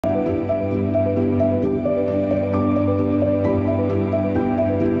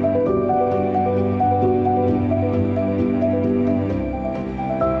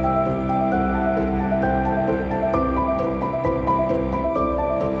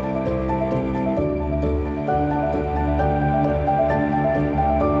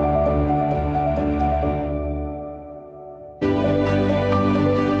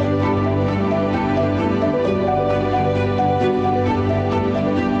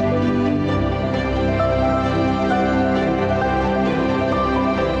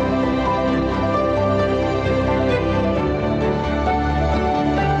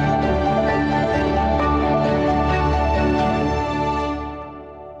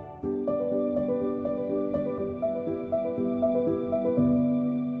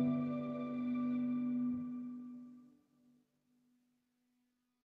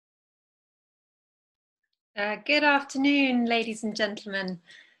Good afternoon, ladies and gentlemen.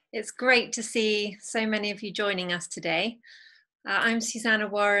 It's great to see so many of you joining us today. I'm Susanna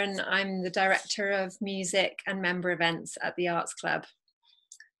Warren. I'm the Director of Music and Member Events at the Arts Club.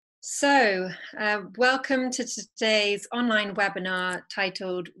 So, welcome to today's online webinar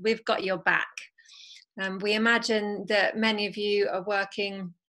titled We've Got Your Back. We imagine that many of you are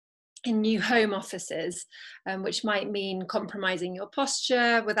working in new home offices, which might mean compromising your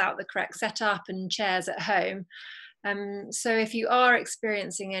posture without the correct setup and chairs at home. So if you are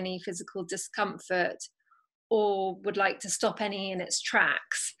experiencing any physical discomfort or would like to stop any in its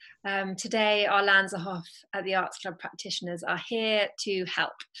tracks, today our Lanserhof at the Arts Club practitioners are here to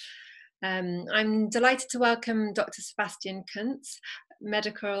help. I'm delighted to welcome Dr. Sebastian Kunz,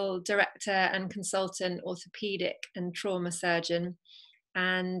 Medical Director and Consultant Orthopaedic and Trauma Surgeon,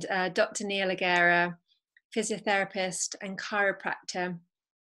 and Dr. Neil Aghera, physiotherapist and chiropractor,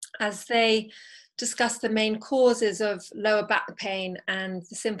 as they discuss the main causes of lower back pain and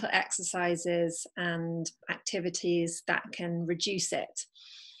the simple exercises and activities that can reduce it.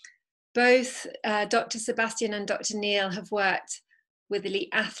 Both Dr. Sebastian and Dr. Neil have worked with elite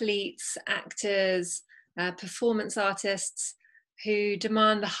athletes, actors, performance artists who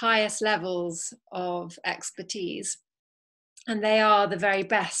demand the highest levels of expertise. And they are the very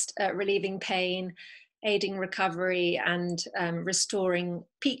best at relieving pain, aiding recovery, and restoring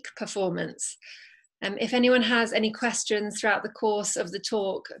peak performance. If anyone has any questions throughout the course of the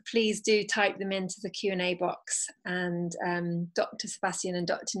talk, please do type them into the Q&A box, and Dr. Sebastian and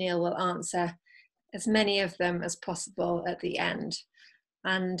Dr. Neil will answer as many of them as possible at the end.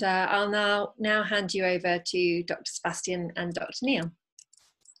 And I'll now hand you over to Dr. Sebastian and Dr. Neil.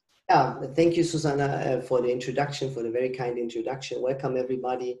 Thank you, Susanna, for the introduction, for the very kind introduction. Welcome,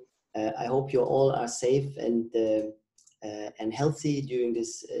 everybody. I hope you all are safe and healthy during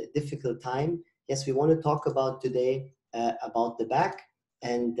this difficult time. Yes, we want to talk about today about the back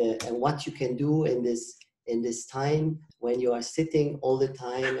and what you can do in this time when you are sitting all the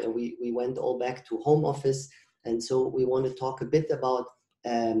time. And we went all back to home office, and so we want to talk a bit about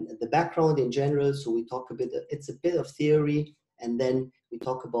the background in general. So we talk a bit. It's a bit of theory. And then we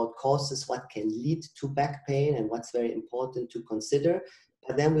talk about causes, what can lead to back pain and what's very important to consider.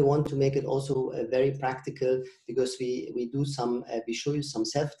 But then we want to make it also very practical, because we show you some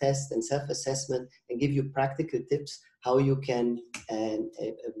self-test and self-assessment and give you practical tips how you can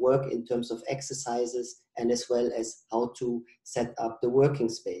work in terms of exercises, and as well as how to set up the working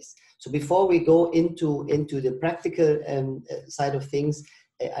space. So before we go into the practical side of things,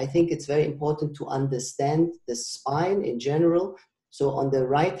 I think it's very important to understand the spine in general. So on the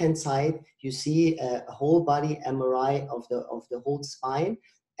right-hand side, you see a whole body MRI of the whole spine,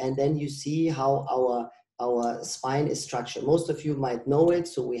 and then you see how our spine is structured. Most of you might know it.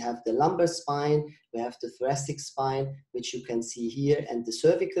 So we have the lumbar spine, we have the thoracic spine, which you can see here, and the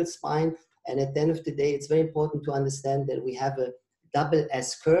cervical spine. And at the end of the day, it's very important to understand that we have a double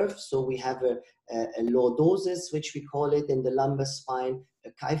S curve. So we have a lordosis, which we call it, in the lumbar spine, a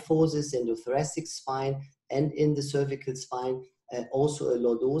kyphosis in the thoracic spine, and in the cervical spine, also a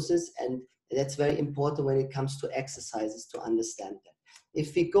lordosis. And that's very important when it comes to exercises to understand that.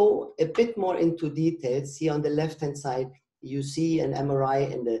 If we go a bit more into details, see on the left-hand side, you see an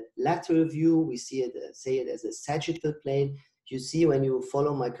MRI in the lateral view. We see it, say it as a sagittal plane. You see when you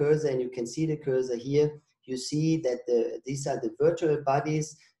follow my cursor, and you can see the cursor here, you see that these are the vertebral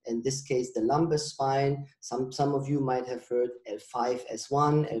bodies. In this case, the lumbar spine. Some of you might have heard L5,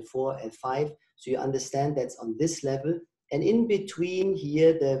 S1, L4, L5. So you understand that's on this level. And in between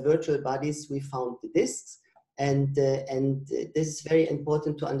here, the vertebral bodies, we found the discs. And this is very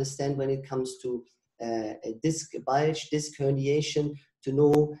important to understand when it comes to a disc bulge, disc herniation, to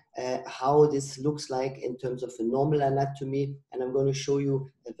know how this looks like in terms of a normal anatomy. And I'm going to show you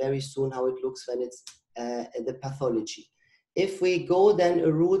very soon how it looks when it's the pathology. If we go then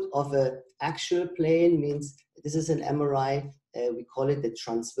a route of an actual plane, means this is an MRI, we call it the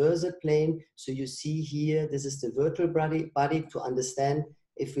transversal plane. So you see here, this is the vertebral body to understand.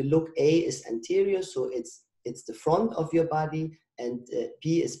 If we look, A is anterior, so it's the front of your body, and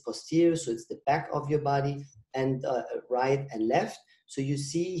P is posterior, so it's the back of your body, and right and left. So you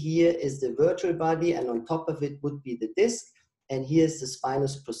see here is the vertebral body, and on top of it would be the disc, and here's the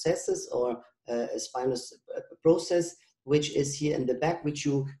spinous processus, or a spinous process, which is here in the back, which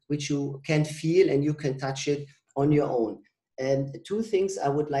you can feel and you can touch it on your own. And two things I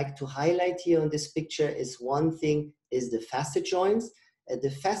would like to highlight here on this picture is, one thing is the facet joints.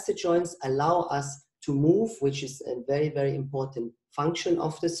 The facet joints allow us to move, which is a very, very important function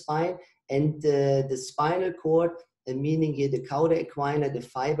of the spine. And the spinal cord, meaning here the cauda equina, the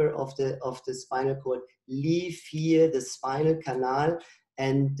fiber of the spinal cord, leave here the spinal canal,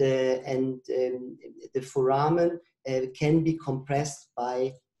 and the foramen can be compressed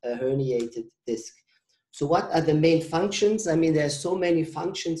by a herniated disc. So what are the main functions? I mean, there are so many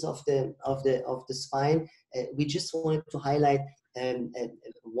functions of the spine. We just wanted to highlight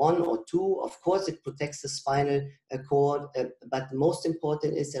one or two. Of course, it protects the spinal cord, but the most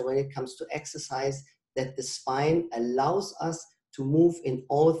important is that when it comes to exercise, that the spine allows us to move in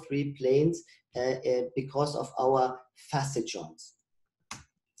all three planes because of our facet joints.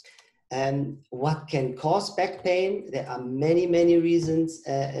 And what can cause back pain? There are many, many reasons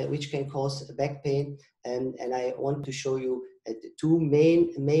which can cause back pain. And I want to show you the two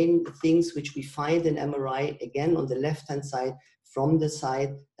main things which we find in MRI. Again, on the left-hand side, from the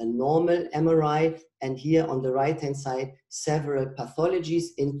side, a normal MRI. And here on the right-hand side, several pathologies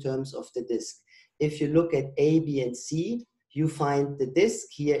in terms of the disc. If you look at A, B, and C, you find the disc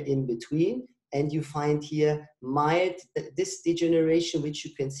here in between. And you find here mild disc degeneration, which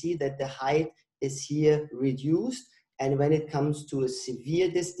you can see that the height is here reduced. And when it comes to a severe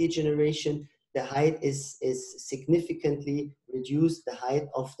disc degeneration, the height is significantly reduced, the height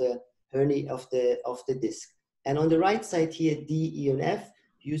of the hernia of the disc. And on the right side here, D, E, and F,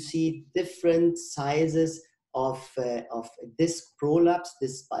 you see different sizes of disc prolapse,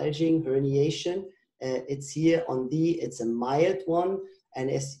 disc bulging, herniation. It's here on D, it's a mild one. And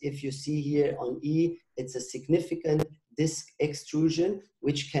as if you see here on E, it's a significant disc extrusion,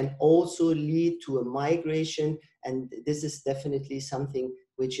 which can also lead to a migration. And this is definitely something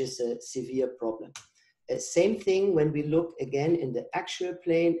which is a severe problem. Same thing when we look again in the axial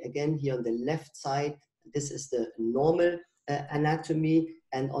plane, again here on the left side, this is the normal anatomy.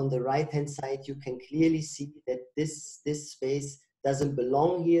 And on the right-hand side, you can clearly see that this space doesn't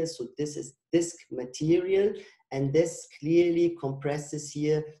belong here. So this is disc material. And this clearly compresses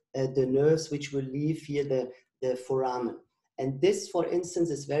here the nerves which will leave here the foramen. And this, for instance,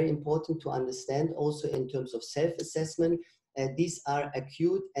 is very important to understand also in terms of self-assessment. These are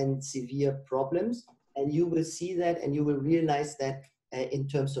acute and severe problems. And you will see that and you will realize that in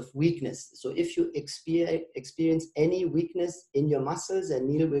terms of weakness. So if you experience any weakness in your muscles, and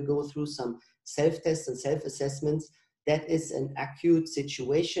Neil will go through some self-tests and self-assessments, that is an acute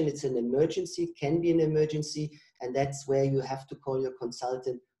situation. It's an emergency, can be an emergency, and that's where you have to call your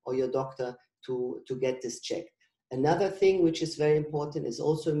consultant or your doctor to get this checked. Another thing which is very important is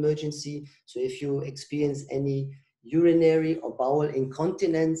also emergency. So if you experience any urinary or bowel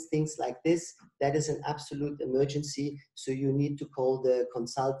incontinence, things like this, that is an absolute emergency. So you need to call the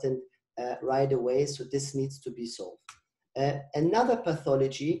consultant right away. So this needs to be solved. Another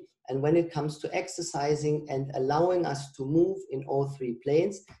pathology, and when it comes to exercising and allowing us to move in all three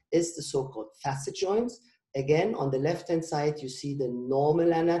planes, is the so-called facet joints. Again, on the left-hand side, you see the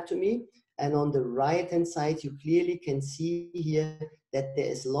normal anatomy. And on the right-hand side, you clearly can see here that there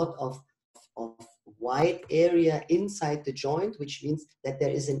is a lot of white area inside the joint, which means that there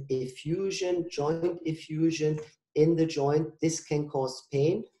is an effusion, joint effusion in the joint. This can cause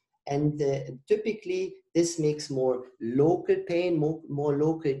pain. And typically, this makes more local pain, more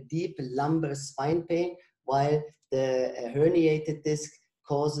local deep lumbar spine pain, while the herniated disc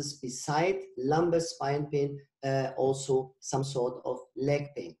causes, beside lumbar spine pain, also some sort of leg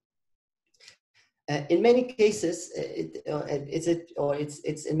pain. In many cases,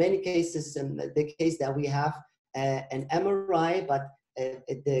 it's in many cases the case that we have an MRI, but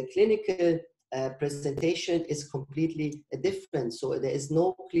the clinical presentation is completely different. So there is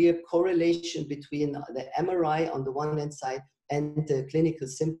no clear correlation between the MRI on the one hand side and the clinical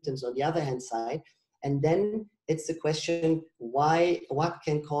symptoms on the other hand side. And then it's the question, what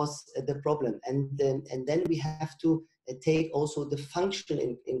can cause the problem? And then we have to take also the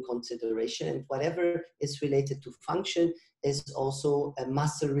function in consideration, and whatever is related to function is also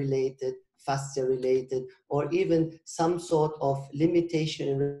muscle related, fascia related, or even some sort of limitation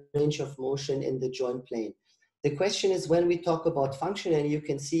in range of motion in the joint plane. The question is, when we talk about function, and you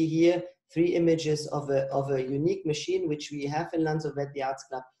can see here 3 images of a unique machine which we have in Lanserhof, the Arts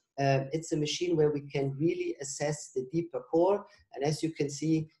Club. It's a machine where we can really assess the deeper core, and as you can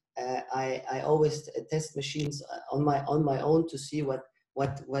see, I always test machines on my own to see what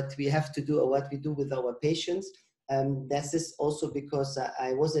we have to do or what we do with our patients. This is also because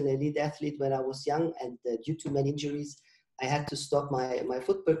I was an elite athlete when I was young, and due to many injuries, I had to stop my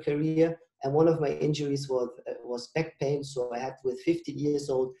football career. And one of my injuries was back pain. So I had, with 15 years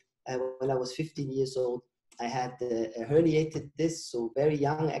old, when I was 15 years old, I had a herniated disc, so very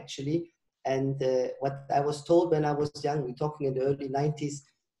young actually. And what I was told when I was young, we're talking in the early 90s,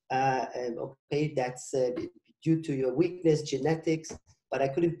 okay, that's due to your weakness, genetics, but I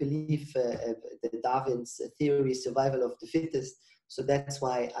couldn't believe Darwin's theory, survival of the fittest. So that's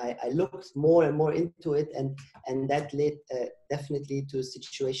why I looked more and more into it, and that led definitely to a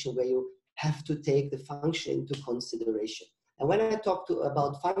situation where you have to take the function into consideration. And when I talk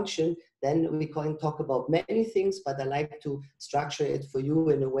about function, then we can talk about many things, but I like to structure it for you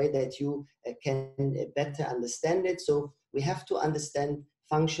in a way that you can better understand it. So we have to understand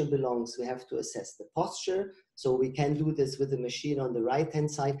function belongs. We have to assess the posture. So we can do this with the machine on the right-hand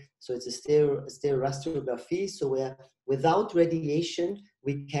side. So it's a stereorastography. So where without radiation,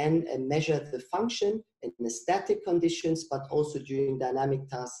 we can measure the function in the static conditions, but also during dynamic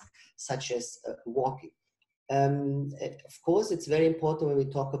tasks such as walking. Of course, it's very important when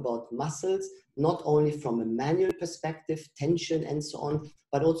we talk about muscles, not only from a manual perspective, tension and so on,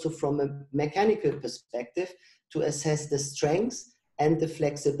 but also from a mechanical perspective to assess the strengths and the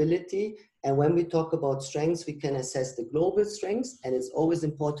flexibility. And when we talk about strengths, we can assess the global strengths, and it's always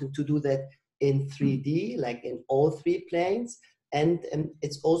important to do that in 3D, like in all 3 planes. And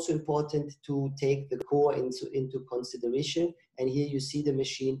it's also important to take the core into consideration. And here you see the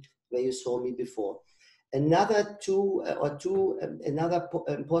machine where you saw me before. Another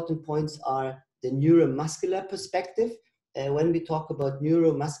important points are the neuromuscular perspective. When we talk about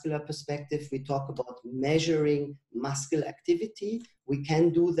neuromuscular perspective, we talk about measuring muscle activity. We can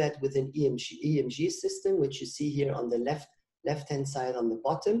do that with an EMG system, which you see here on the left-hand side on the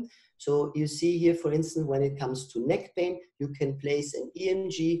bottom. So you see here, for instance, when it comes to neck pain, you can place an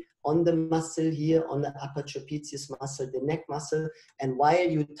EMG on the muscle here, on the upper trapezius muscle, the neck muscle. And while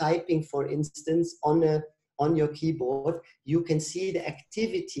you're typing, for instance, on your keyboard, you can see the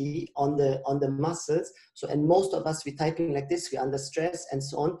activity on the muscles. So, and most of us, we're typing like this, we're under stress and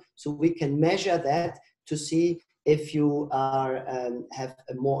so on. So we can measure that to see if you are have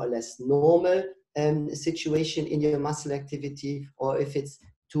a more or less normal situation in your muscle activity, or if it's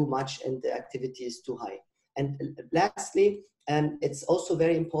too much and the activity is too high. And lastly, it's also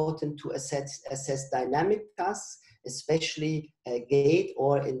very important to assess dynamic tasks, especially gait,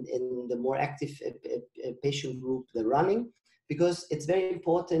 or in the more active patient group, the running, because it's very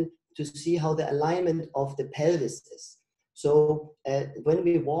important to see how the alignment of the pelvis is. So when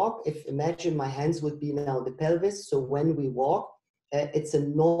we walk, imagine my hands would be now the pelvis. So when we walk, it's a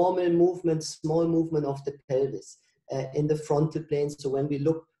normal movement, small movement of the pelvis in the frontal plane. So when we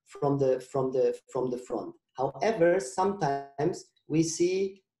look from the front. However, sometimes we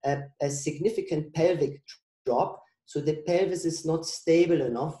see a significant pelvic drop. So the pelvis is not stable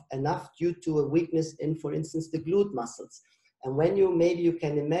enough due to a weakness in, for instance, the glute muscles. And when maybe you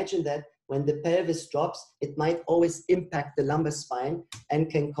can imagine that when the pelvis drops, it might always impact the lumbar spine and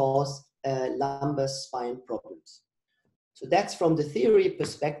can cause lumbar spine problems. So that's from the theory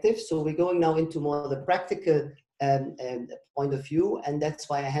perspective. So we're going now into more the practical point of view, and that's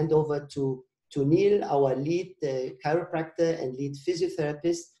why I hand over to Neil, our lead chiropractor and lead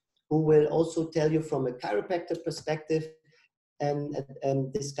physiotherapist, who will also tell you from a chiropractor perspective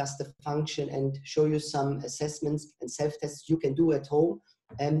and discuss the function and show you some assessments and self-tests you can do at home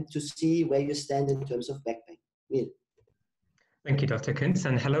and to see where you stand in terms of back pain. Neil. Thank you, Dr. Kunz,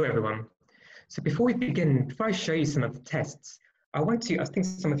 and hello, everyone. So before we begin, before I show you some of the tests, I think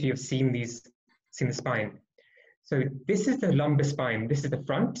some of you have seen the spine. So this is the lumbar spine. This is the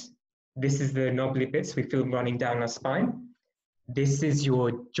front. This is the knobbly bits we feel running down our spine. This is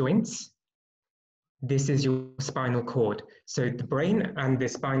your joints. This is your spinal cord. So the brain and the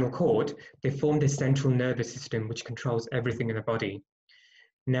spinal cord, they form the central nervous system, which controls everything in the body.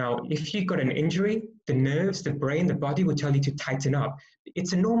 Now, if you've got an injury, the nerves, the brain, the body will tell you to tighten up.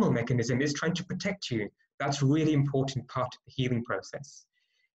 It's a normal mechanism. It's trying to protect you. That's a really important part of the healing process.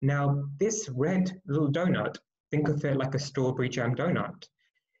 Now, this red little donut, think of it like a strawberry jam donut.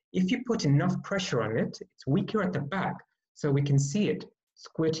 If you put enough pressure on it, it's weaker at the back, so we can see it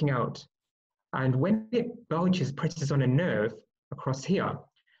squirting out. And when it bulges, presses on a nerve across here,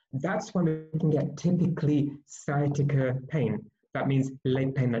 that's when we can get typically sciatica pain. That means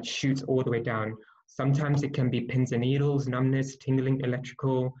leg pain that shoots all the way down. Sometimes it can be pins and needles, numbness, tingling,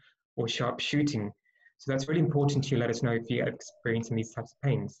 electrical, or sharp shooting. So that's really important to let us know if you're experiencing these types of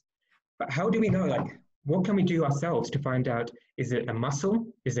pains. But how do we know, like, what can we do ourselves to find out, is it a muscle,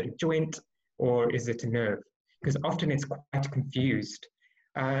 is it a joint, or is it a nerve? Because often it's quite confused.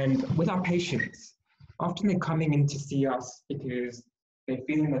 And with our patients, often they're coming in to see us because they're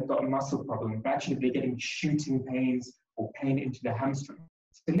feeling they've got a muscle problem, but actually they're getting shooting pains or pain into the hamstring.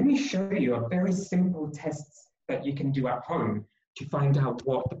 So let me show you a very simple test that you can do at home to find out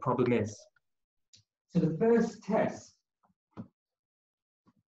what the problem is. So the first test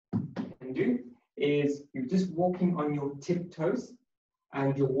you can do is you're just walking on your tiptoes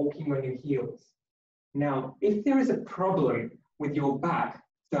and you're walking on your heels. Now, if there is a problem with your back,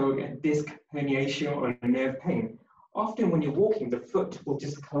 so a disc herniation or a nerve pain, often when you're walking, the foot will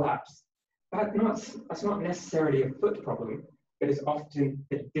just collapse. That's not necessarily a foot problem, but it's often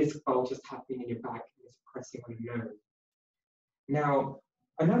the disc bulge just happening in your back and it's pressing on your nerve. Now,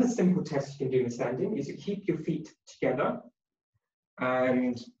 another simple test you can do in standing is you keep your feet together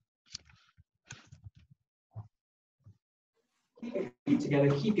and keep your feet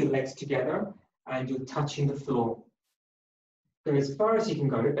together, keep your legs together, and you're touching the floor. Go as far as you can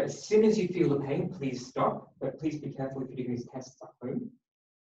go, but as soon as you feel the pain, please stop. But please be careful if you're doing these tests at home.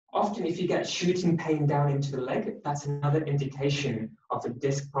 Often, if you get shooting pain down into the leg, that's another indication of a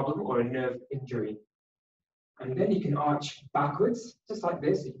disc problem or a nerve injury. And then you can arch backwards, just like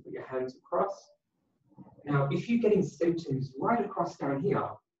this. You can put your hands across. Now, if you're getting symptoms right across down here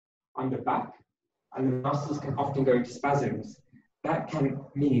on the back, and the muscles can often go into spasms, that can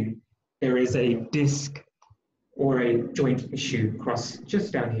mean there is a disc or a joint issue across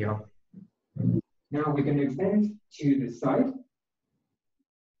just down here. Now we're going to bend to the side,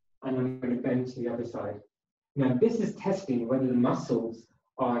 and I'm going to bend to the other side. Now this is testing whether the muscles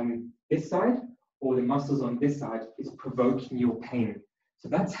on this side or the muscles on this side is provoking your pain. So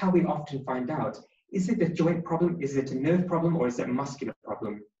that's how we often find out, is it a joint problem, is it a nerve problem, or is it a muscular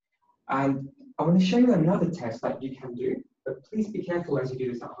problem? And I want to show you another test that you can do, but please be careful as you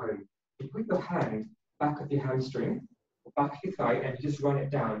do this at home. You put your hand back of your hamstring, or back of your thigh, and you just run it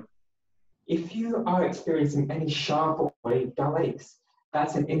down. If you are experiencing any sharp or any dull aches,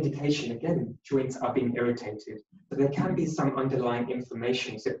 that's an indication, again, joints are being irritated. So there can be some underlying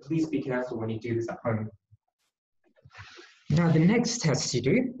inflammation, so please be careful when you do this at home. Now the next test you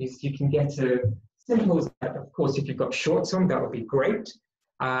do is you can get a simple as that. Of course, if you've got shorts on, that would be great.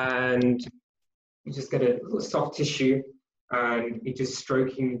 And you just get a little soft tissue and you're just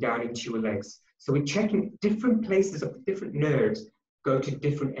stroking down into your legs. So we're checking different places of different nerves go to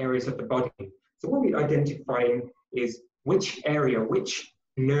different areas of the body. So what we're identifying is which area, which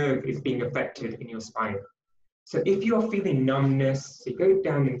nerve is being affected in your spine. So if you're feeling numbness, you go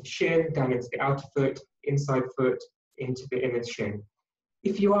down in the shin, down into the outer foot, inside foot, into the inner shin.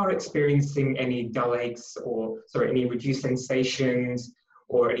 If you are experiencing any dull aches or, any reduced sensations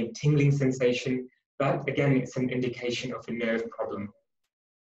or any tingling sensation, that again, it's an indication of a nerve problem.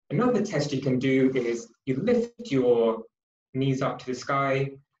 Another test you can do is you lift your knees up to the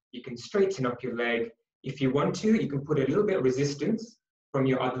sky, you can straighten up your leg. If you want to, you can put a little bit of resistance from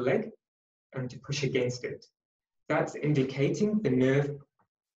your other leg and to push against it. That's indicating the nerve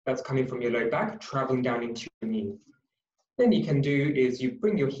that's coming from your low back traveling down into your knee. Then you can do is you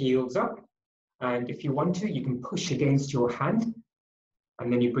bring your heels up, and if you want to, you can push against your hand,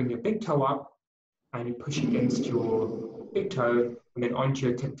 and then you bring your big toe up and you push against your big toe and then onto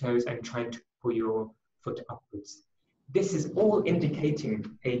your tiptoes and trying to pull your foot upwards. This is all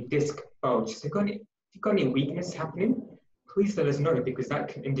indicating a disc bulge. So if you've got any weakness happening, please let us know, because that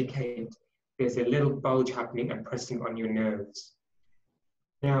can indicate there's a little bulge happening and pressing on your nerves.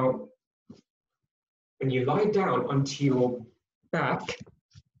 Now, when you lie down onto your back,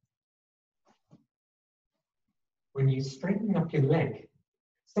 when you straighten up your leg,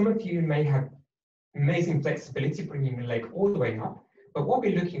 some of you may have amazing flexibility bringing the leg all the way up, but what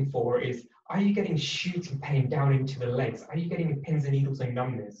we're looking for is, are you getting shooting pain down into the legs? Are you getting pins and needles and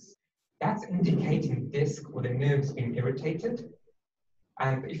numbness? That's indicating the disc or the nerves being irritated.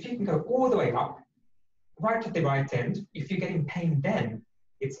 And if you can go all the way up, right at the right end, if you're getting pain then,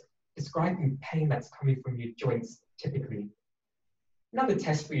 it's describing pain that's coming from your joints typically. Another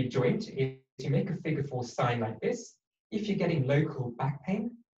test for your joint is you make a figure 4 sign like this. If you're getting local back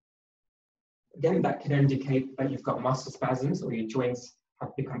pain, again, that can indicate that you've got muscle spasms or your joints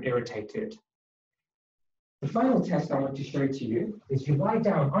have become irritated. The final test I want to show to you is you lie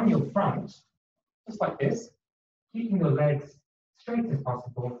down on your front, just like this, keeping your legs straight as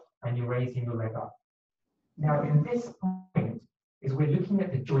possible, and you're raising your leg up. Now, in this point is we're looking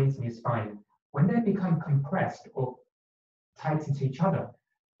at the joints in your spine. When they become compressed or tight into each other,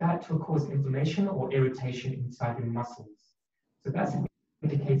 that will cause inflammation or irritation inside your muscles. So that's an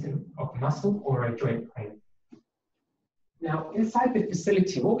indicator of muscle or a joint pain. Now, inside the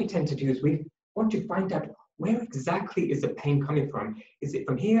facility, what we tend to do is we want to find out where exactly is the pain coming from. Is it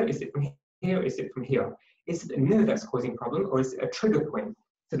from here? Is it from here? Is it from here? Is it a nerve that's causing a problem, or is it a trigger point?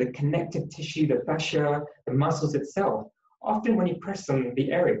 So the connective tissue, the fascia, the muscles itself. Often when you press on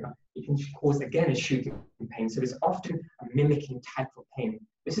the area, it can cause, again, a shooting pain. So there's often a mimicking type of pain.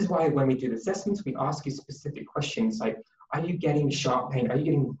 This is why when we do the assessments, we ask you specific questions like, are you getting sharp pain? Are you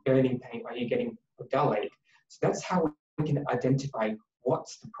getting burning pain? Are you getting a dull ache? So that's how we can identify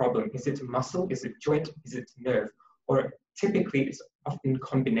what's the problem? Is it muscle? Is it joint? Is it nerve? Or typically it's often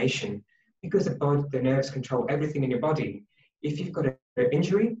combination, because the nerves control everything in your body. If you've got an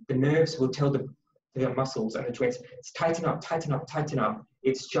injury, the nerves will tell the muscles and the joints, it's tighten up, tighten up, tighten up.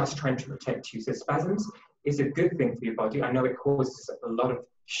 It's just trying to protect you. So spasms is a good thing for your body. I know it causes a lot of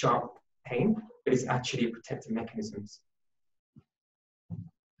sharp pain, but it's actually a protective mechanisms.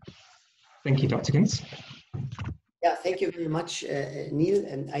 Thank you, Dr. Kunz. Yeah, thank you very much, Neil.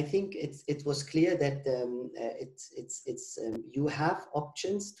 And I think it was clear that you have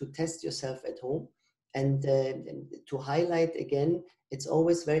options to test yourself at home. And to highlight again, it's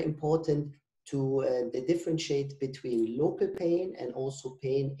always very important to differentiate between local pain and also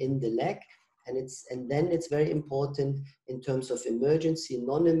pain in the leg. And then it's very important in terms of emergency,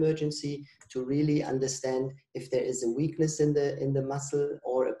 non-emergency, to really understand if there is a weakness in the muscle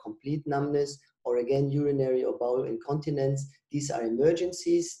or a complete numbness, or again, urinary or bowel incontinence. These are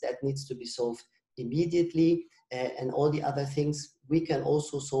emergencies that needs to be solved immediately. And all the other things we can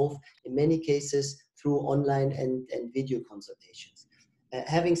also solve in many cases through online and video consultations.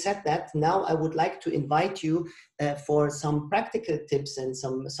 Having said that, now I would like to invite you for some practical tips and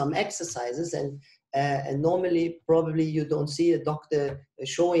some exercises. And normally, probably you don't see a doctor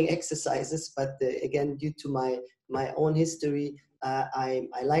showing exercises, but again, due to my own history, I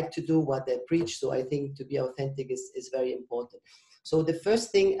like to do what I preach. So I think to be authentic is very important. So the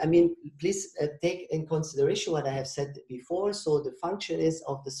first thing, I mean, please take in consideration what I have said before. So the function is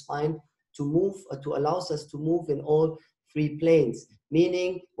of the spine to move, to allows us to move in all three planes.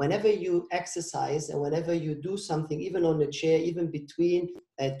 Meaning, whenever you exercise and whenever you do something, even on the chair, even between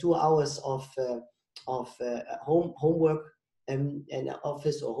 2 hours of homework and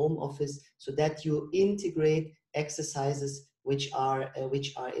office or home office, so that you integrate exercises which are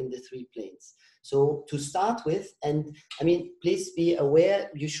in the three planes. So to start with, and I mean, please be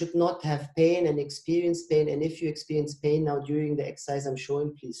aware, you should not have pain and experience pain. And if you experience pain now during the exercise I'm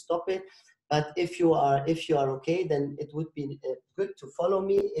showing, please stop it. But if you are okay, then it would be good to follow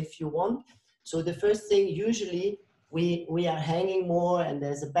me if you want. So the first thing, usually we are hanging more and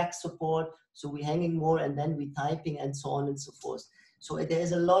there's a back support. So we're hanging more and then we're typing and so on and so forth. So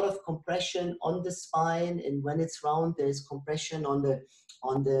there's a lot of compression on the spine, and when it's round, there's compression on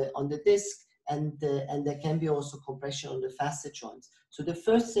the disc, and there can be also compression on the facet joints. So the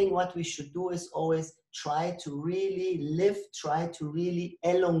first thing what we should do is always try to really lift, try to really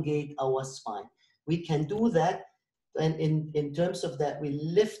elongate our spine. We can do that, and in terms of that, we're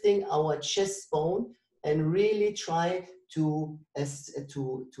lifting our chest bone and really try to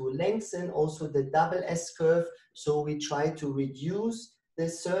lengthen also the double S curve. So we try to reduce the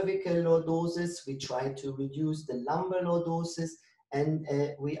cervical lordosis, we try to reduce the lumbar lordosis, and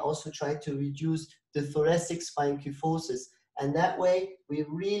we also try to reduce the thoracic spine kyphosis. And that way, we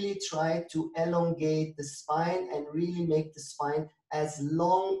really try to elongate the spine and really make the spine as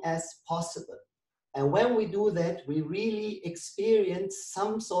long as possible. And when we do that, we really experience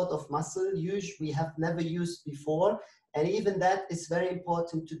some sort of muscle we have never used before. And even that is very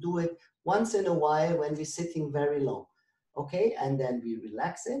important to do it once in a while when we're sitting very long. Okay, and then we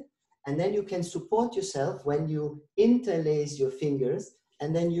relax it. And then you can support yourself when you interlace your fingers,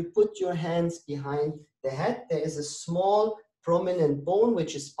 and then you put your hands behind the head. There is a small prominent bone,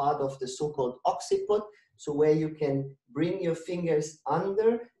 which is part of the so-called occiput. So where you can bring your fingers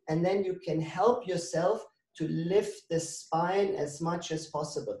under, and then you can help yourself to lift the spine as much as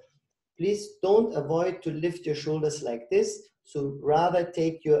possible. Please don't avoid to lift your shoulders like this. So rather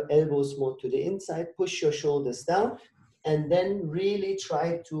take your elbows more to the inside, push your shoulders down, and then really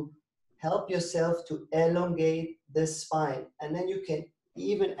try to help yourself to elongate the spine. And then you can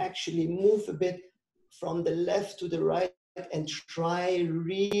even actually move a bit from the left to the right and try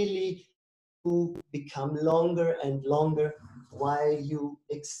really to become longer and longer while you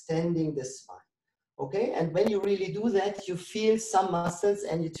extending the spine. Okay, and when you really do that, you feel some muscles,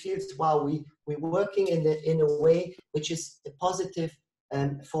 and it feels, wow, we're working in a way which is positive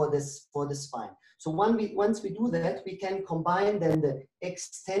for the spine. So once we do that, we can combine then the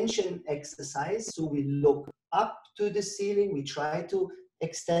extension exercise. So we look up to the ceiling, we try to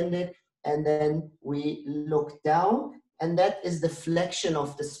extend it, and then we look down, and that is the flexion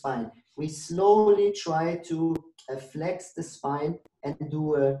of the spine. We slowly try to flex the spine and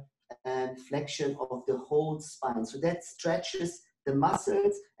do a flexion of the whole spine. So that stretches the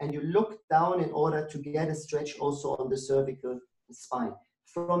muscles, and you look down in order to get a stretch also on the cervical spine.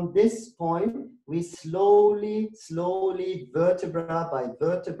 From this point, we slowly, vertebra by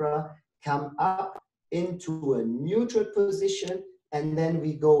vertebra, come up into a neutral position, and then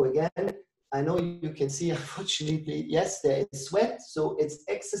we go again I know you can see, unfortunately, yes, there is sweat, so it's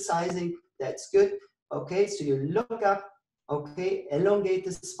exercising, that's good. Okay, so you look up, okay, elongate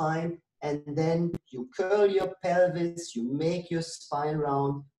the spine, and then you curl your pelvis, you make your spine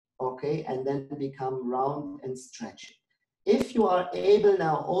round, okay, and then become round and stretchy. If you are able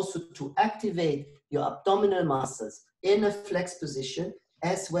now also to activate your abdominal muscles in a flex position,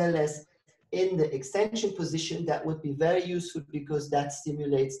 as well as in the extension position, that would be very useful because that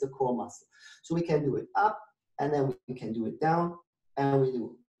stimulates the core muscle. So we can do it up, and then we can do it down, and we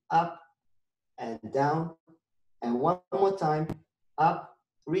do up and down, and one more time, up,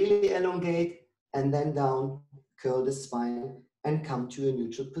 really elongate, and then down, curl the spine, and come to a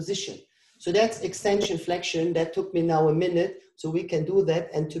neutral position. So that's extension flexion. That took me now a minute, so we can do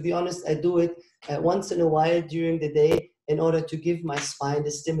that. And to be honest, I do it once in a while during the day in order to give my spine the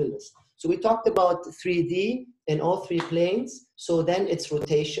stimulus. So we talked about 3D in all three planes. So then it's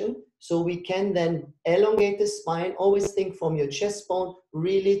rotation. So we can then elongate the spine. Always think from your chest bone,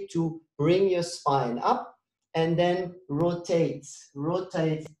 really to bring your spine up, and then rotate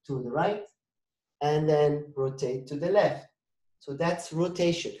to the right, and then rotate to the left. So that's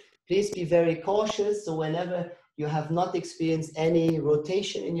rotation. Please be very cautious. So whenever you have not experienced any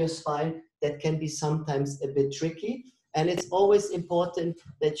rotation in your spine, that can be sometimes a bit tricky. And it's always important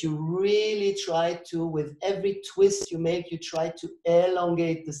that you really try to, with every twist you make, you try to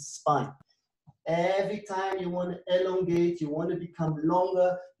elongate the spine. Every time you want to elongate, you want to become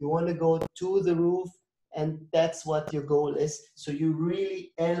longer, you want to go to the roof, and that's what your goal is. So you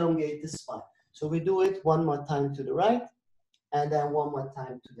really elongate the spine. So we do it one more time to the right, and then one more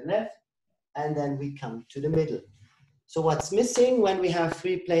time to the left, and then we come to the middle. So what's missing when we have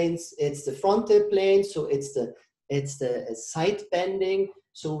three planes? It's the frontal plane, so it's the side bending,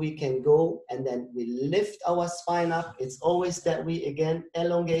 so we can go and then we lift our spine up. It's always that we again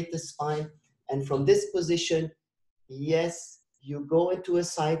elongate the spine, and from this position, yes, you go into a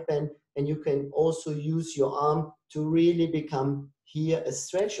side bend, and you can also use your arm to really become here a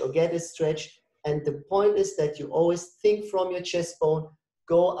stretch or get a stretch. And the point is that you always think from your chest bone,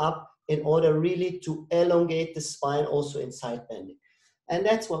 go up in order really to elongate the spine also in side bending. And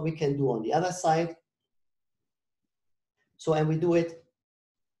that's what we can do on the other side. So, and we do it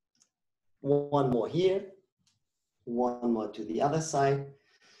one more here, one more to the other side,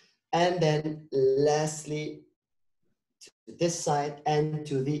 and then lastly to this side and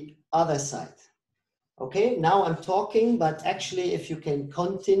to the other side. Okay, now I'm talking, but actually if you can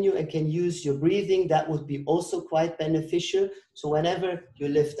continue and can use your breathing, that would be also quite beneficial. So whenever you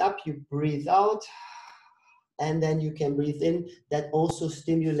lift up, you breathe out, and then you can breathe in. That also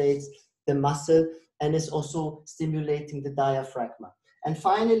stimulates the muscle and is also stimulating the diaphragm. And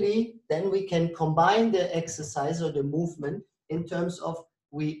finally, then we can combine the exercise or the movement in terms of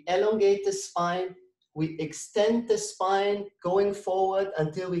we elongate the spine, we extend the spine going forward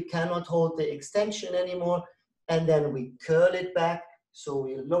until we cannot hold the extension anymore, and then we curl it back. So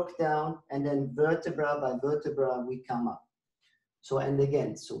we look down, and then vertebra by vertebra, we come up. So, and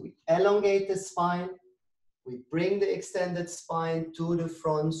again, so we elongate the spine, we bring the extended spine to the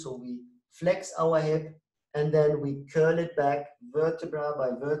front, so we flex our hip, and then we curl it back, vertebra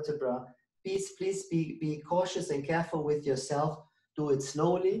by vertebra. Please be cautious and careful with yourself. Do it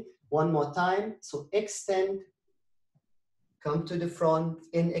slowly. One more time. So extend, come to the front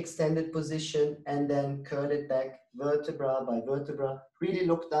in extended position, and then curl it back, vertebra by vertebra. Really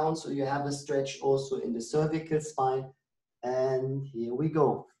look down so you have a stretch also in the cervical spine. And here we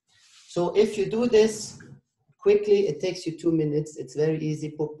go. So if you do this quickly, it takes you 2 minutes. It's very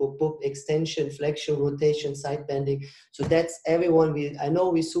easy. Pop, pop, pop, extension, flexion, rotation, side bending. So that's everyone. I know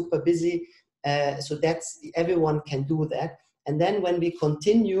we're super busy. So that's everyone can do that. And then when we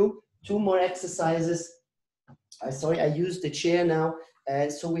continue, 2 more exercises. Sorry, I use the chair now.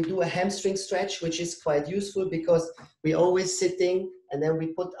 So we do a hamstring stretch, which is quite useful because we're always sitting, and then we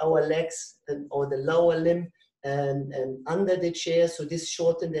put our legs or the lower limb and under the chair. So this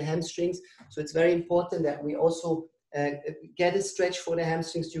shortens the hamstrings. So it's very important that we also get a stretch for the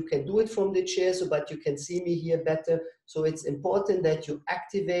hamstrings. You can do it from the chair, so but you can see me here better. So it's important that you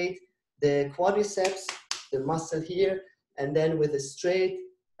activate the quadriceps, the muscle here, and then with a straight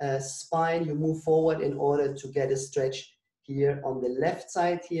spine, you move forward in order to get a stretch here on the left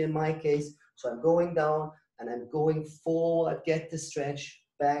side here in my case. So I'm going down and I'm going forward, get the stretch,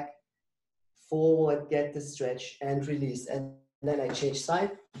 back, forward, get the stretch, and release. And then I change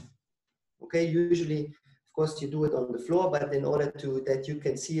side. Okay, usually, of course, you do it on the floor, but in order to that you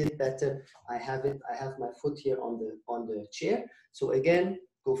can see it better, I have my foot here on the chair. So again,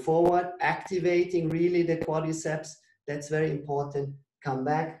 go forward, activating really the quadriceps. That's very important. Come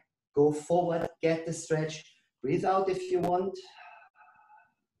back, go forward, get the stretch, breathe out if you want,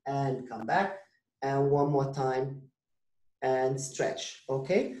 and come back, and one more time, and stretch,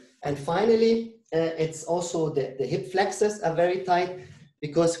 okay? And finally, it's also the hip flexors are very tight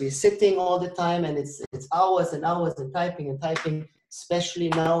because we're sitting all the time, and it's hours and hours and typing, especially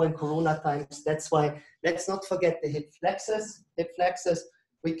now in Corona times. That's why let's not forget the hip flexors. Hip flexors,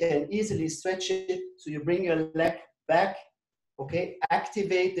 we can easily stretch it. So you bring your leg back, okay?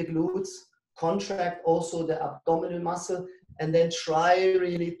 Activate the glutes, contract also the abdominal muscle, and then try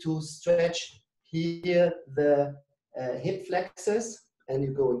really to stretch here the hip flexors, and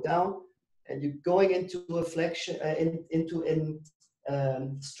you're going down, and you're going into a flexion,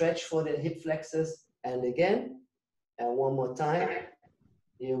 stretch for the hip flexors, and again, and one more time.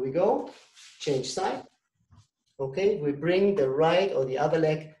 Here we go. Change side. Okay, we bring the right or the other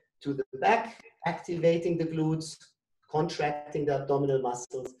leg to the back, activating the glutes, contracting the abdominal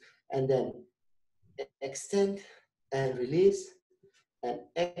muscles, and then extend and release, and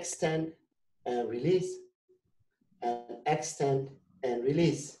extend and release, and extend and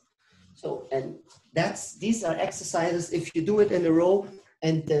release. So, and these are exercises. If you do it in a row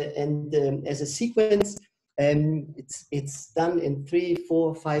and as a sequence, it's done in 3,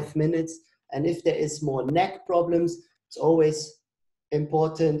 4, 5 minutes. And if there is more neck problems, it's always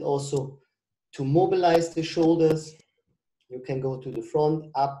important also to mobilize the shoulders. You can go to the front,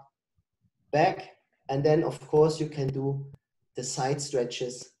 up, back, and then of course you can do the side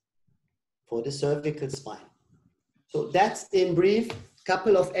stretches for the cervical spine. So that's in brief,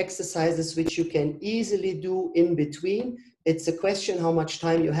 couple of exercises which you can easily do in between. It's a question how much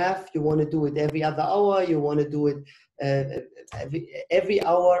time you have. You want to do it every other hour, you want to do it every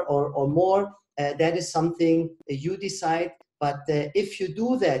hour or more. That is something you decide. But if you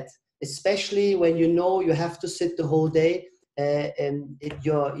do that, especially when you know you have to sit the whole day,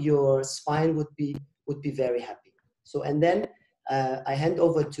 your spine would be very happy. So, and then I hand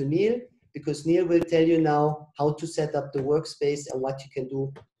over to Neil, because Neil will tell you now how to set up the workspace and what you can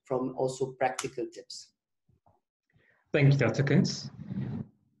do from also practical tips. Thank you, Dr. Kunz.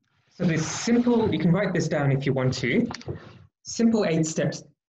 So this simple, you can write this down if you want to, simple 8 steps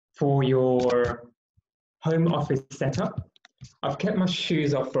for your home office setup. I've kept my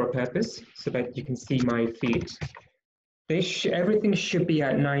shoes off for a purpose so that you can see my feet. Everything should be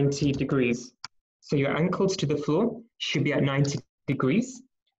at 90 degrees. So your ankles to the floor should be at 90 degrees.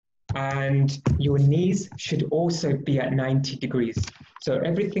 And your knees should also be at 90 degrees. So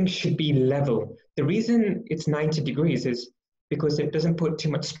everything should be level. The reason it's 90 degrees is because it doesn't put too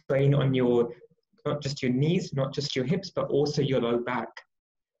much strain on not just your knees, not just your hips, but also your low back.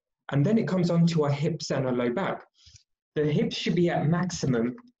 And then it comes on to our hips and our low back. The hips should be at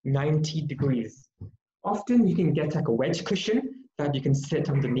maximum 90 degrees. Often you can get like a wedge cushion that you can sit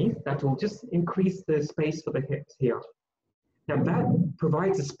underneath that will just increase the space for the hips here. Now that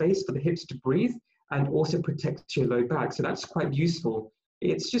provides a space for the hips to breathe and also protects your low back. So that's quite useful.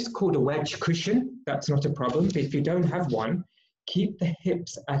 It's just called a wedge cushion. That's not a problem. But if you don't have one, keep the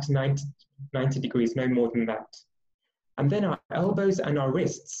hips at 90 degrees, no more than that. And then our elbows and our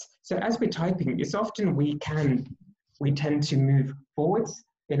wrists. So as we're typing, it's often we tend to move forwards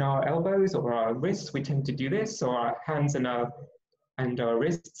in our elbows or our wrists. We tend to do this, or our hands and our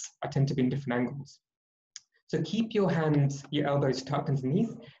wrists tend to be in different angles. So keep your hands, your elbows tucked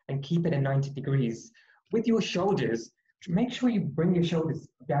underneath and keep it at 90 degrees. With your shoulders, make sure you bring your shoulders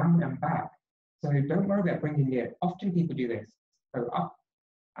down and back. So don't worry about bringing it. Often people do this, go up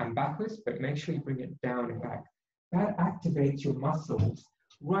and backwards, but make sure you bring it down and back. That activates your muscles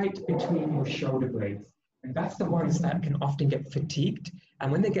right between your shoulder blades. And that's the ones that can often get fatigued.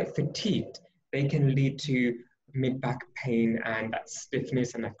 And when they get fatigued, they can lead to mid-back pain and that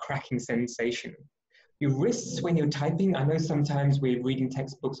stiffness and that cracking sensation. Your wrists, when you're typing, I know sometimes we're reading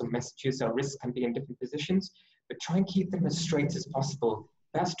textbooks or messages, our wrists can be in different positions, but try and keep them as straight as possible.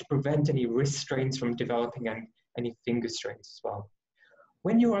 That's to prevent any wrist strains from developing and any finger strains as well.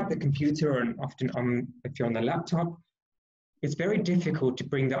 When you're at the computer, and often if you're on the laptop, it's very difficult to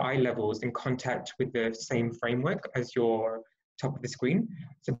bring the eye levels in contact with the same framework as your top of the screen.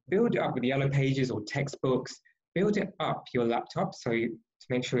 So build it up with yellow pages or textbooks, build it up your laptop to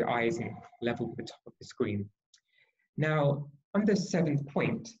make sure your eye is level with the top of the screen. Now, on the 7th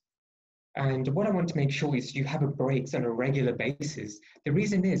point, and what I want to make sure is you have a breaks on a regular basis. The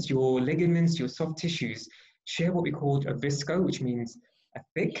reason is your ligaments, your soft tissues share what we call a visco, which means a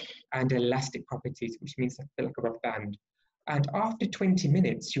thick, and elastic properties, which means like a rubber band. And after 20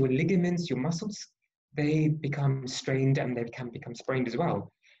 minutes, your ligaments, your muscles, they become strained and they can become sprained as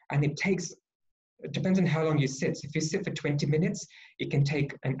well. And it takes it depends on how long you sit. So if you sit for 20 minutes, it can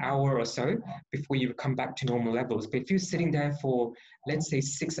take an hour or so before you come back to normal levels. But if you're sitting there for, let's say,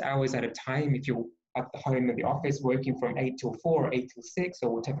 6 hours at a time, if you're at the home or the office working from 8 till 4 or 8 till 6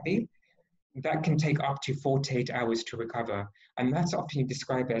 or whatever it be, that can take up to 48 hours to recover. And that's often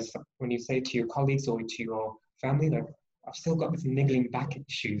described as when you say to your colleagues or to your family, like, I've still got this niggling back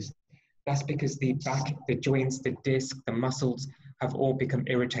issues. That's because the back, the joints, the disc, the muscles have all become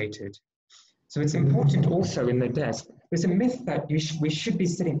irritated. So it's important also in the desk. There's a myth that we should be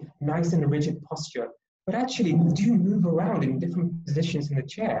sitting nice in a rigid posture, but actually do move around in different positions in the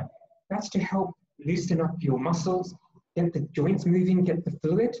chair. That's to help loosen up your muscles, get the joints moving, get the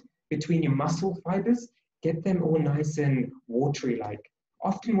fluid between your muscle fibers, get them all nice and watery-like.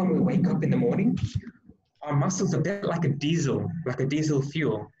 Often when we wake up in the morning, our muscles are a bit like a diesel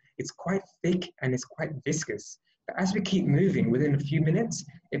fuel. It's quite thick and it's quite viscous. But as we keep moving, within a few minutes,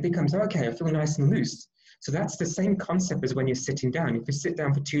 it becomes, okay, I feel nice and loose. So that's the same concept as when you're sitting down. If you sit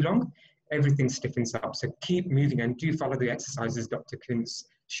down for too long, everything stiffens up. So keep moving and do follow the exercises Dr. Kunz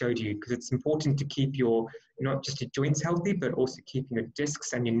showed you, because it's important to keep your, not just your joints healthy, but also keeping your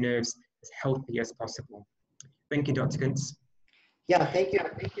discs and your nerves as healthy as possible. Thank you, Dr. Kunz. Yeah, thank you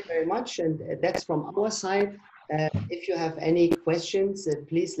very much. And that's from our side. If you have any questions,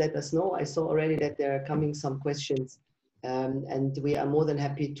 please let us know. I saw already that there are coming some questions, and we are more than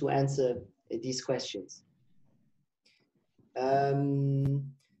happy to answer these questions.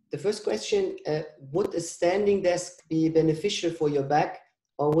 The first question, would a standing desk be beneficial for your back,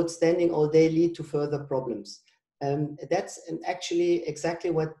 or would standing all day lead to further problems? That's actually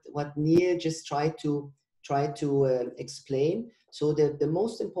exactly what Neil just tried to explain. So the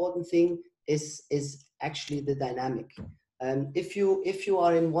most important thing is actually the dynamic. If you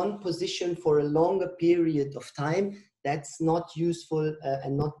are in one position for a longer period of time, that's not useful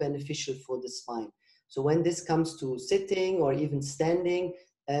and not beneficial for the spine. So when this comes to sitting or even standing,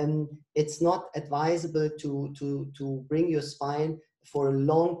 it's not advisable to bring your spine for a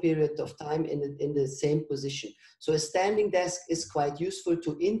long period of time in the same position. So a standing desk is quite useful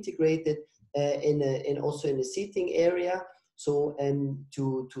to integrate it also in a seating area. So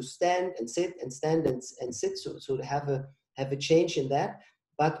to stand and sit and stand and sit, so to have a change in that.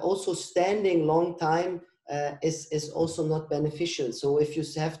 But also standing long time is also not beneficial. So if you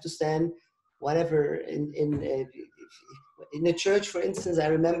have to stand, whatever, in a church, for instance, I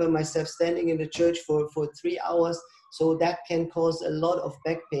remember myself standing in the church for 3 hours. So that can cause a lot of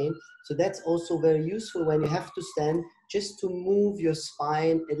back pain. So that's also very useful when you have to stand, just to move your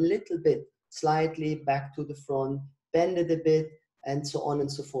spine a little bit, slightly back to the front, bend it a bit, and so on and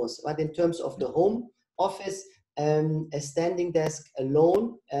so forth. But in terms of the home office, a standing desk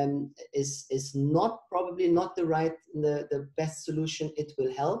alone is probably not the best solution. It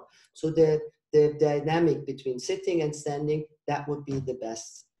will help. So the dynamic between sitting and standing, that would be the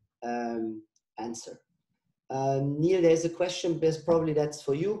best answer. Neil, there's a question, probably that's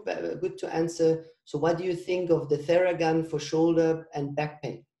for you, but good to answer. So what do you think of the Theragun for shoulder and back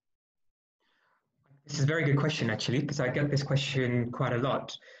pain? This is a very good question, actually, because I get this question quite a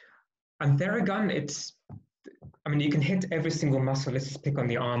lot. And Theragun, you can hit every single muscle. Let's just pick on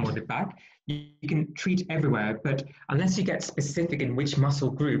the arm or the back. You can treat everywhere, but unless you get specific in which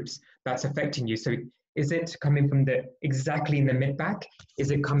muscle groups that's affecting you. So is it coming from exactly in the mid-back?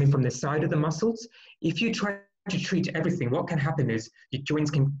 Is it coming from the side of the muscles? If you try to treat everything, what can happen is your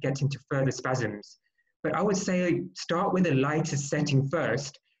joints can get into further spasms. But I would say start with a lighter setting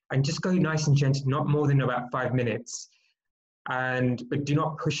first and just go nice and gentle, not more than about 5 minutes. But do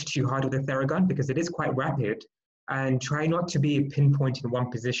not push too hard with the Theragun because it is quite rapid. And try not to be pinpointed in one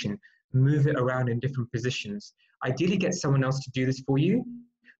position. Move it around in different positions. Ideally, get someone else to do this for you.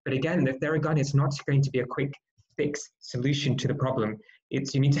 But again, the Theragun is not going to be a quick fix solution to the problem.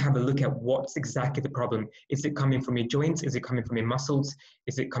 You need to have a look at what's exactly the problem. Is it coming from your joints? Is it coming from your muscles?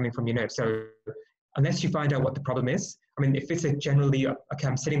 Is it coming from your nerves? So unless you find out what the problem is, if it's okay,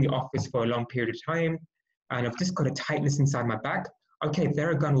 I'm sitting in the office for a long period of time and I've just got a tightness inside my back, okay,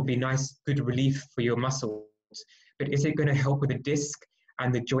 Theragun will be nice, good relief for your muscles. But is it going to help with the disc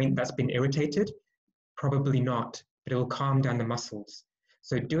and the joint that's been irritated? Probably not, but it will calm down the muscles.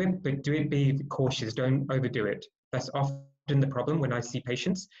 So do it, but be cautious, don't overdo it. That's often the problem when I see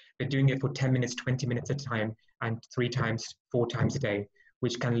patients. They're doing it for 10 minutes, 20 minutes at a time, and 3 times, 4 times a day,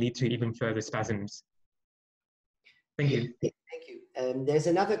 which can lead to even further spasms. Thank you. Thank you. There's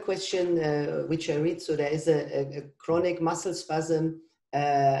another question which I read. So there is a chronic muscle spasm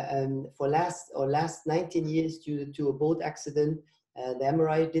for last 19 years due to a boat accident. The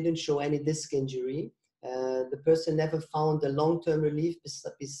MRI didn't show any disc injury. The person never found a long-term relief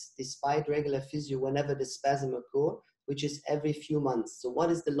despite regular physio whenever the spasm occur, which is every few months. So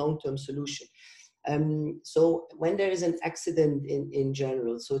what is the long-term solution? So when there is an accident in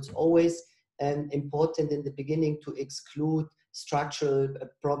general, so it's always important in the beginning to exclude structural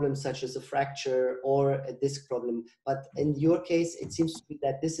problems such as a fracture or a disc problem. But in your case, it seems to be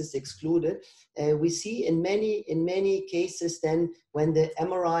that this is excluded. We see in many cases then when the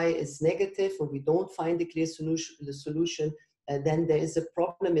MRI is negative or we don't find a clear solution, then there is a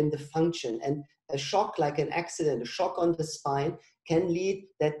problem in the function. And a shock like an accident, a shock on the spine can lead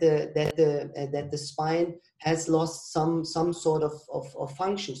that the spine has lost some sort of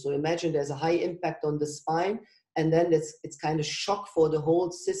function. So imagine there's a high impact on the spine, and then it's kind of shock for the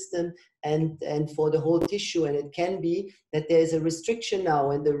whole system and for the whole tissue. And it can be that there's a restriction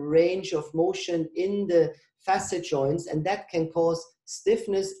now in the range of motion in the facet joints, and that can cause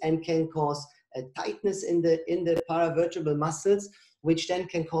stiffness and can cause a tightness in the paravertebral muscles, which then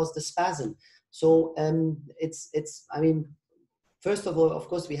can cause the spasm. So I mean, first of all, of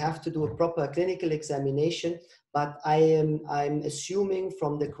course, we have to do a proper clinical examination, but I'm assuming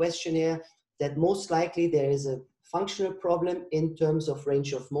from the questionnaire that most likely there is a functional problem in terms of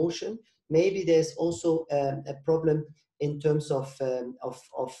range of motion. Maybe there's also a problem in terms of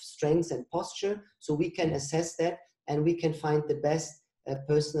strength and posture. So we can assess that and we can find the best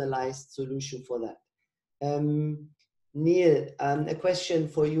personalized solution for that. Neil, a question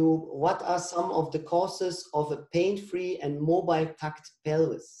for you. What are some of the causes of a pain-free and mobile tucked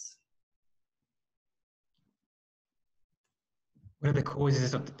pelvis? What are the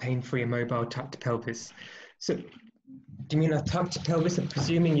causes of the pain-free and mobile tucked pelvis? So, do you mean a tucked pelvis? I'm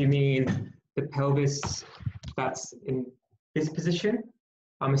presuming you mean the pelvis that's in this position,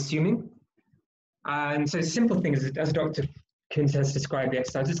 I'm assuming. And so simple things, as Dr. Kunz has described the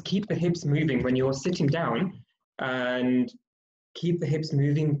exercises, keep the hips moving when you're sitting down, and keep the hips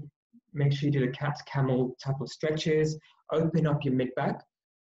moving. Make sure you do the cat-camel type of stretches, open up your mid-back.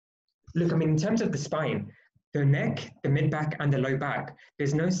 Look, I mean, in terms of the spine, the neck, the mid-back, and the low back,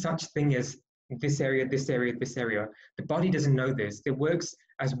 there's no such thing as this area, this area, this area. The body doesn't know this. It works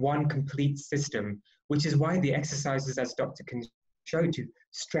as one complete system, which is why the exercises, as Dr. Kunz showed you,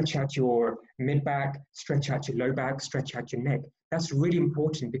 stretch out your mid-back, stretch out your low back, stretch out your neck. That's really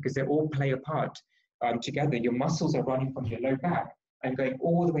important because they all play a part together. Your muscles are running from your low back and going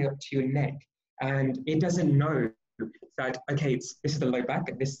all the way up to your neck. And it doesn't know that, okay, this is the low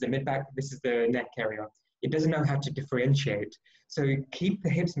back, this is the mid-back, this is the neck area. It doesn't know how to differentiate. So keep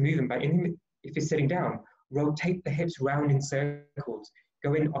the hips moving, but if you're sitting down, rotate the hips round in circles,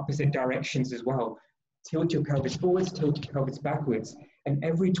 go in opposite directions as well. Tilt your pelvis forwards, tilt your pelvis backwards. And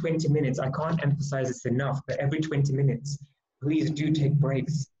every 20 minutes, I can't emphasize this enough, but every 20 minutes, please do take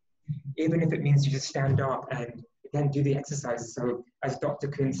breaks. Even if it means you just stand up and again do the exercises. So as Dr.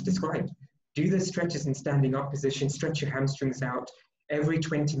 Kunz described, do the stretches in standing up position, stretch your hamstrings out. Every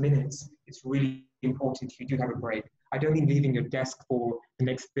 20 minutes, it's really important you do have a break. I don't mean leaving your desk for the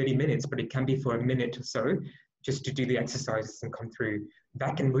next 30 minutes, but it can be for a minute or so, just to do the exercises and come through.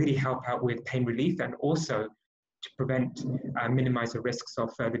 That can really help out with pain relief and also to prevent, minimize the risks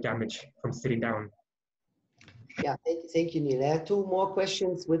of further damage from sitting down. Yeah, thank you, Neil. I have two more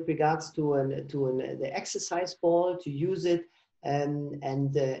questions with regards to the exercise ball, to use it,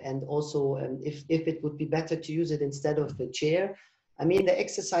 and also if it would be better to use it instead of the chair. I mean, the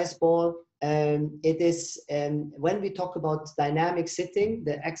exercise ball, it is, when we talk about dynamic sitting,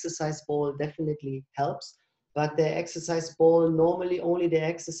 the exercise ball definitely helps, but the exercise ball, normally only the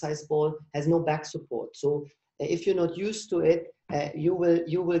exercise ball has no back support. So if you're not used to it, you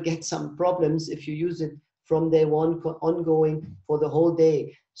will get some problems if you use it from day one ongoing for the whole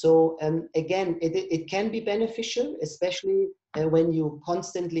day. So again, it can be beneficial, especially when you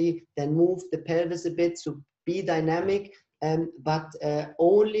constantly then move the pelvis a bit to be dynamic, but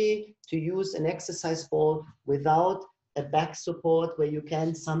only to use an exercise ball without a back support where you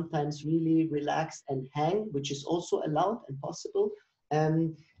can sometimes really relax and hang, which is also allowed and possible.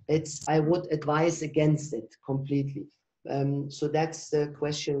 I would advise against it completely. So that's the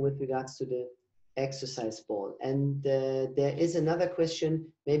question with regards to the exercise ball. And there is another question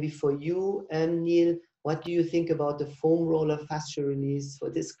maybe for you, Neil. What do you think about the foam roller fascia release for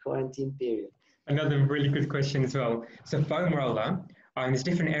this quarantine period? Another really good question as well. So foam roller, there's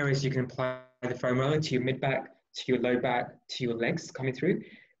different areas you can apply the foam roller to your mid-back, to your low back, to your legs coming through.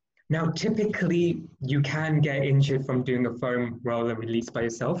 Now, typically, you can get injured from doing a foam roller release by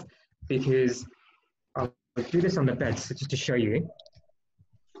yourself because I'll do this on the bed, so just to show you.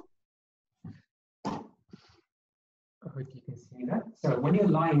 I hope you can see that. So when you're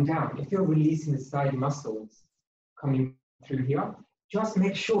lying down, if you're releasing the side muscles coming through here, just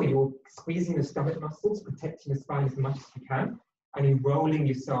make sure you're squeezing the stomach muscles, protecting the spine as much as you can, and you're rolling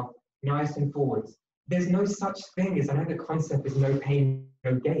yourself nice and forwards. There's no such thing as, I know the concept is no pain,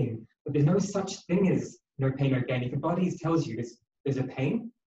 no gain, but there's no such thing as no pain, no gain. If your body tells you there's a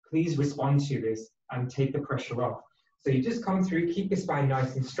pain, please respond to this and take the pressure off. So you just come through, keep your spine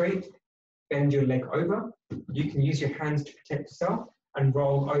nice and straight, bend your leg over. You can use your hands to protect yourself and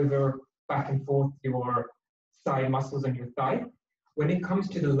roll over back and forth your side muscles on your thigh. When it comes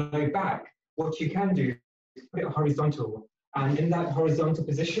to the low back, what you can do is put it horizontal. And in that horizontal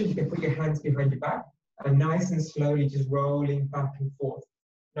position, you can put your hands behind your back and nice and slowly just rolling back and forth.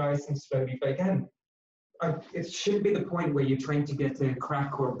 Nice and slowly. But again, it shouldn't be the point where you're trying to get a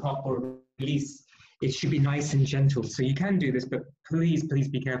crack or a pop or a release. It should be nice and gentle. So you can do this, but please, please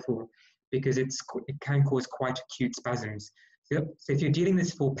be careful, because it can cause quite acute spasms. So if you're dealing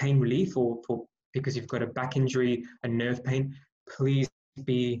this for pain relief or because you've got a back injury, a nerve pain, please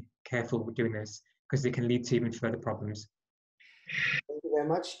be careful with doing this, because it can lead to even further problems. Thank you very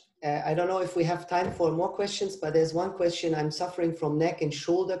much. I don't know if we have time for more questions, but there's one question. I'm suffering from neck and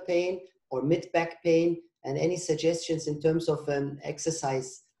shoulder pain or mid-back pain, and any suggestions in terms of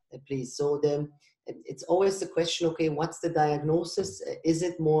exercise, please. So it's always the question, okay, what's the diagnosis? Is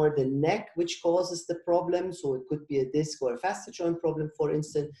it more the neck which causes the problem? So it could be a disc or a facet joint problem, for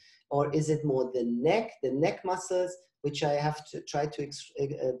instance, or is it more the neck muscles, which I have to try to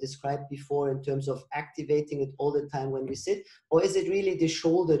describe before in terms of activating it all the time when we sit, or is it really the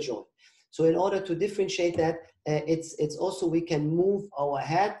shoulder joint? So in order to differentiate that, it's also we can move our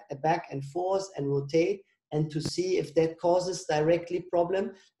head back and forth and rotate, and to see if that causes directly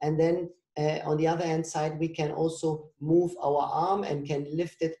problem. And then on the other hand side, we can also move our arm and can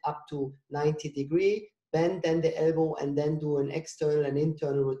lift it up to 90 degrees, bend then the elbow, and then do an external and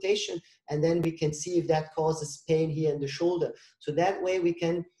internal rotation. And then we can see if that causes pain here in the shoulder. So that way we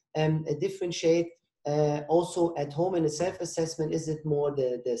can differentiate also at home in a self-assessment. Is it more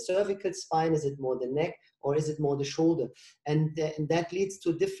the cervical spine? Is it more the neck? Or is it more the shoulder? And that leads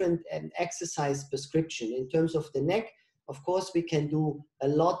to different exercise prescription. In terms of the neck, of course, we can do a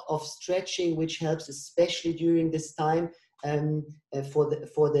lot of stretching, which helps especially during this time for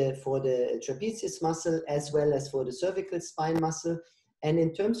the trapezius muscle as well as for the cervical spine muscle. And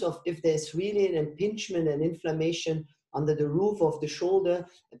in terms of if there's really an impingement and inflammation under the roof of the shoulder,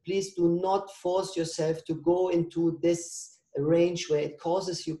 please do not force yourself to go into this range where it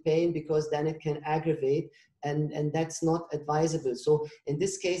causes you pain, because then it can aggravate, and that's not advisable. So in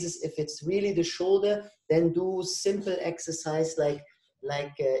these cases, if it's really the shoulder, then do simple exercise like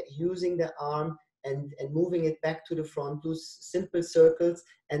using the arm and moving it back to the front, do simple circles.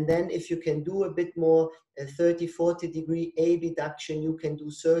 And then if you can do a bit more 30-40 degree abduction, you can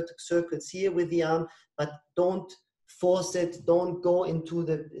do circles here with the arm, but don't force it, don't go into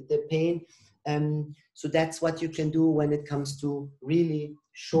the pain. So that's what you can do when it comes to really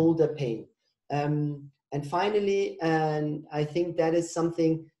shoulder pain. And finally, and I think that is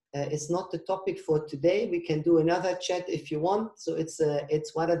something, it's not the topic for today. We can do another chat if you want. So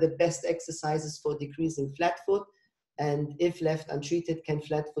it's what are the best exercises for decreasing flat foot, and if left untreated, can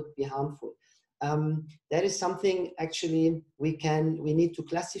flat foot be harmful? That is something actually we need to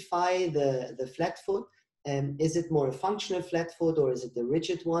classify the flat foot. Is it more a functional flat foot, or is it the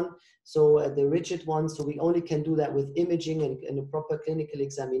rigid one? So the rigid one, so we only can do that with imaging and a proper clinical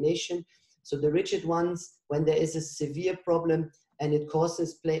examination. So the rigid ones, when there is a severe problem and it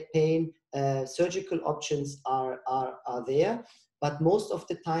causes pain, surgical options are there. But most of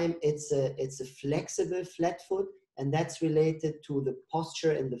the time it's a flexible flat foot, and that's related to the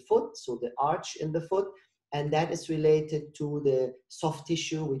posture in the foot, so the arch in the foot, and that is related to the soft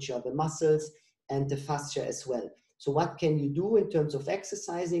tissue, which are the muscles, and the fascia as well. So what can you do in terms of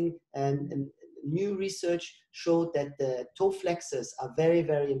exercising? And new research showed that the toe flexors are very,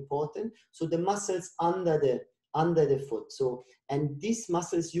 very important. So the muscles under the foot. So, and these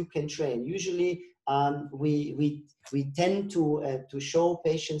muscles you can train. Usually we tend to show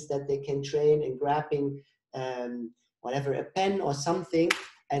patients that they can train in grabbing whatever, a pen or something,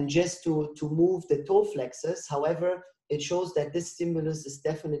 and just to move the toe flexors. However, it shows that this stimulus is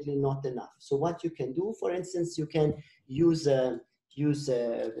definitely not enough. So what you can do, for instance, you can use a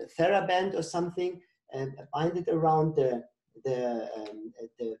TheraBand or something and bind it around the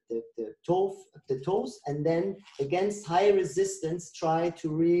toes, and then against high resistance, try to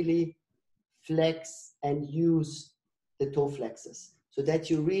really flex and use the toe flexors, so that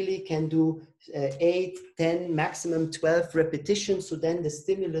you really can do 8, 10, maximum 12 repetitions. So then the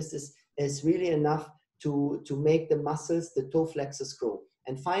stimulus is really enough to make the muscles, the toe flexors grow.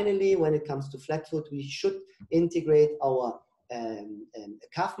 And finally, when it comes to flat foot, we should integrate our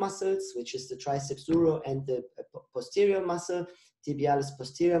calf muscles, which is the triceps duro and the posterior muscle, tibialis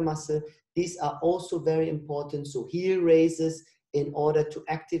posterior muscle. These are also very important. So heel raises in order to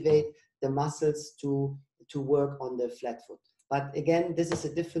activate the muscles to work on the flat foot. But again, this is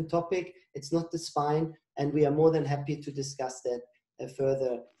a different topic. It's not the spine, and we are more than happy to discuss that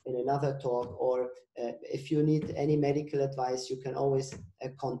further in another talk, or if you need any medical advice, you can always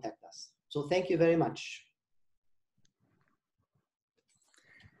contact us. So thank you very much.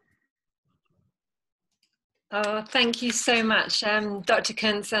 Oh, thank you so much, Dr.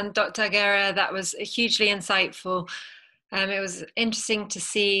 Kunz and Dr. Aghera. That was hugely insightful. It was interesting to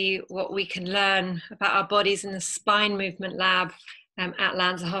see what we can learn about our bodies in the spine movement lab at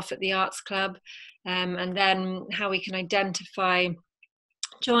Lanserhof at the Arts Club, and then how we can identify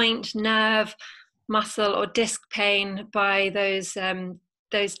joint, nerve, muscle or disc pain by those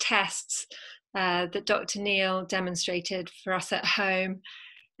tests that Dr. Neil demonstrated for us at home.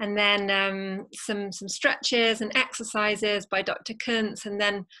 And then some stretches and exercises by Dr. Kunz, and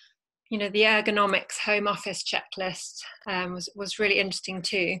then the ergonomics home office checklist was really interesting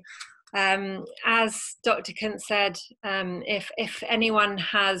too. As Dr. Kunz said, if anyone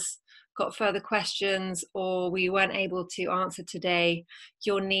has got further questions or we weren't able to answer today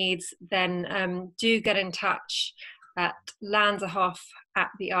your needs, then do get in touch at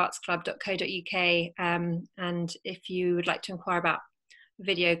lanserhof@theartsclub.co.uk, and if you would like to inquire about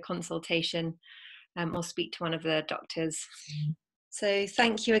video consultation or speak to one of the doctors. So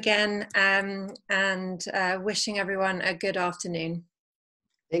thank you again, and wishing everyone a good afternoon.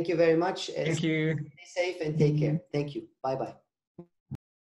 Thank you very much. Thank you. Stay safe and take care. Thank you. Bye-bye.